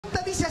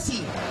dice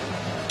así: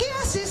 ¿qué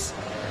haces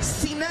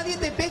si nadie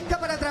te pesca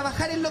para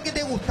trabajar en lo que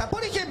te gusta?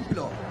 Por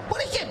ejemplo,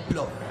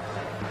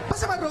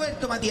 pásame a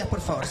Roberto, Matías,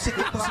 por favor. Si es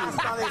que es posible.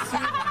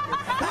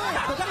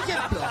 Roberto, por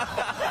ejemplo,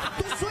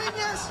 tú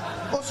sueñas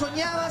o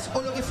soñabas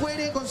o lo que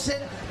fuere con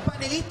ser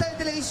panelista de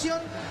televisión,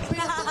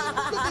 pero todo el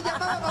mundo te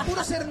llamaba para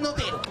puro ser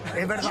notero.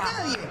 Es verdad. Y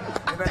nadie,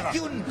 hasta que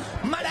un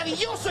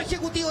maravilloso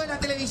ejecutivo de la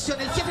televisión,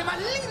 el jefe más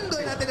lindo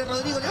de la tele,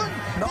 Rodrigo León,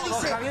 te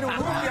dice: Javier, ¿cómo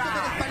tú eres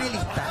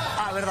panelista?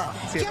 Ah, verdad.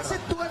 Sí, ¿Qué haces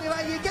tú, Ale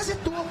Valle? ¿Qué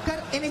haces tú,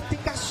 Oscar, en este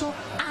caso?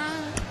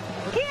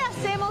 ¿Qué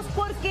hacemos?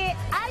 Porque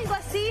algo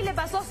así le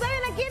pasó, ¿saben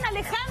a quién?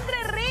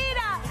 Alejandra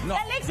Herrera. No,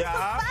 el éxito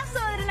paso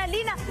de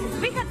adrenalina.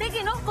 Fíjate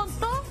que nos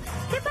contó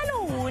que para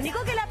lo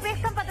único que la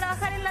pescan para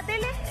trabajar en la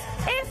tele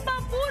es para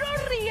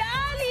puro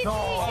reality. No.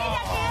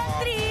 Ella que es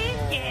actriz,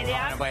 quiere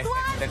actuar,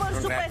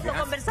 por supuesto.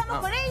 Conversamos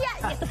con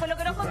ella y esto fue lo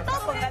que nos contó.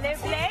 Póngale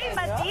play,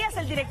 Matías,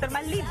 el director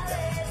más lindo.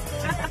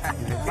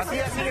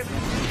 Matías, sigue.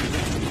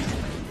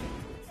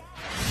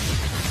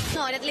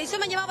 No, la televisión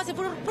me han llamado para hacer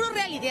puro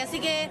reality, así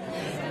que...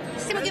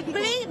 Sí, porque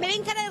me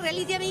ven cara de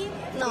reality a mí.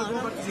 No,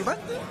 ¿Como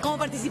participante? Como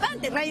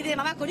participante, reality de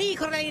mamá con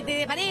hijos, reality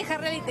de pareja,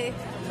 reality...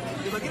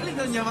 ¿Y para qué les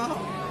han llamado?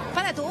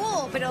 Para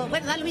todo, pero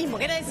bueno, da lo mismo.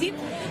 Quiero decir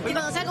que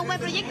cuando salga un buen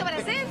proyecto para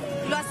hacer,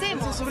 lo Eso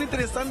hacemos. es súper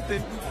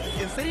interesante.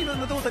 ¿En serio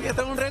no te gustaría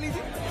estar en un reality?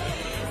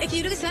 Es que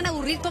yo creo que se van a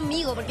aburrir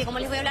conmigo, porque como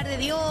les voy a hablar de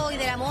Dios y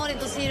del amor,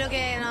 entonces yo creo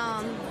que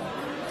no...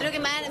 Creo que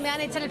me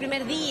van a echar el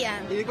primer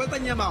día. ¿Y de cuál te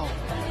han llamado?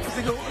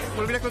 Así que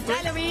volverías con tu...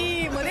 Da lo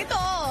mismo, de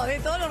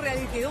todos los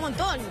reality, de un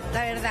montón,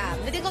 la verdad.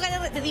 ¿Tengo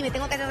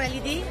cara de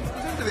reality?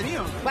 ¿Es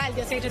entretenido? ¿Cuál?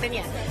 Yo soy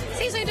entretenida.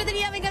 Sí, soy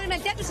entretenida, venga a verme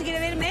al teatro si quiere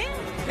verme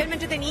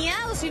entretenida,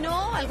 o si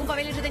no, algún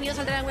papel entretenido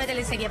saldrá en alguna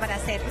teleserie para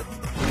hacer.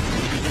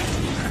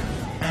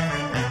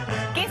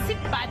 Qué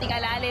simpática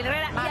la Ale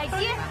Herrera. Y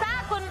aquí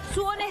está con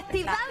su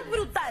honestidad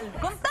brutal.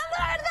 Contando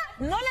la verdad,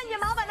 no la han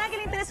llamado para nada que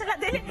le interese en la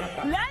tele.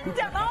 La han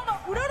llamado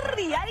para puro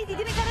reality.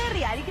 ¿Tiene cara de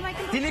reality,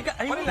 Michael? ¿Tiene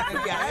cara de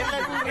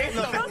reality?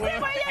 No sé,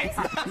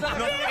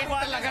 No sé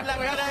cuál es la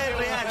cara de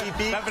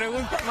reality. La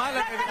pregunta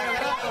mala que tiene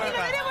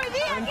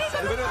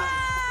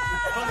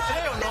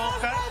 ¿o no,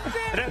 Oscar?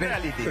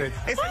 Reality.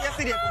 Esa ya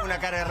sería como una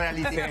cara de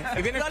reality.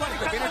 Viene el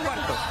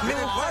cuarto. Me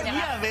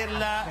gustaría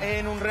verla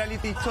en un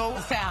reality show,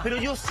 pero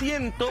yo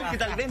siento que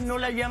tal vez no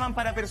la llaman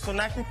para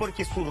personajes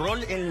porque su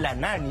rol en La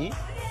Nani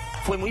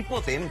fue muy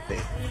potente.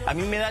 A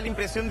mí me da la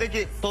impresión de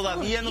que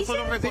todavía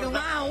nosotros Pero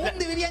recordamos... más aún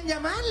deberían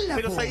llamarla.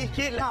 Pero po. ¿sabéis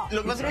qué?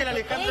 Lo que pasa es que la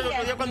Alejandra el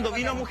otro día cuando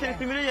vino a Mujeres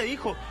Primero ella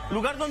dijo: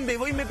 lugar donde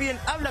voy me piden,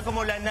 habla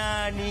como la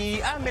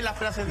Nani, hazme las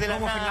frases de la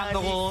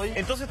Nani.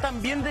 Entonces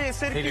también debe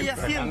ser que ella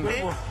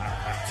siente...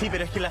 Sí,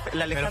 pero es que la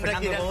Alejandra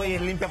quiere algo, es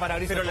limpia para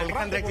abrirse. pero la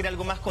Alejandra quiere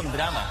algo más con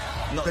drama.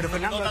 No, Pero no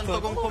Fernando,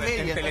 tanto con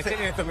comedia. en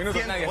estos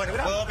minutos nadie bueno,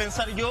 hace drama. puedo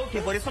pensar yo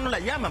que por eso no la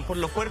llaman, por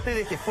lo fuerte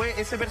de que fue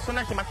ese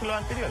personaje más que los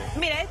anteriores.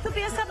 Mira, esto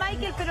piensa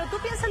Michael, pero tú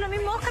piensas lo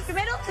mismo, Oscar.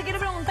 Primero te quiero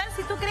preguntar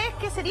si tú crees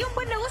que sería un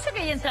buen negocio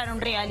que ella entrara a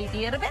un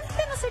reality. De repente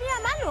no sería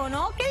malo,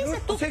 ¿no? ¿Qué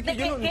dices tú de que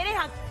eres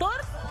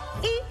actor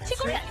y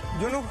chico reality?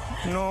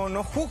 Yo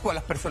no juzgo a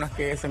las personas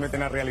que se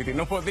meten a reality.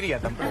 No podría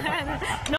tampoco.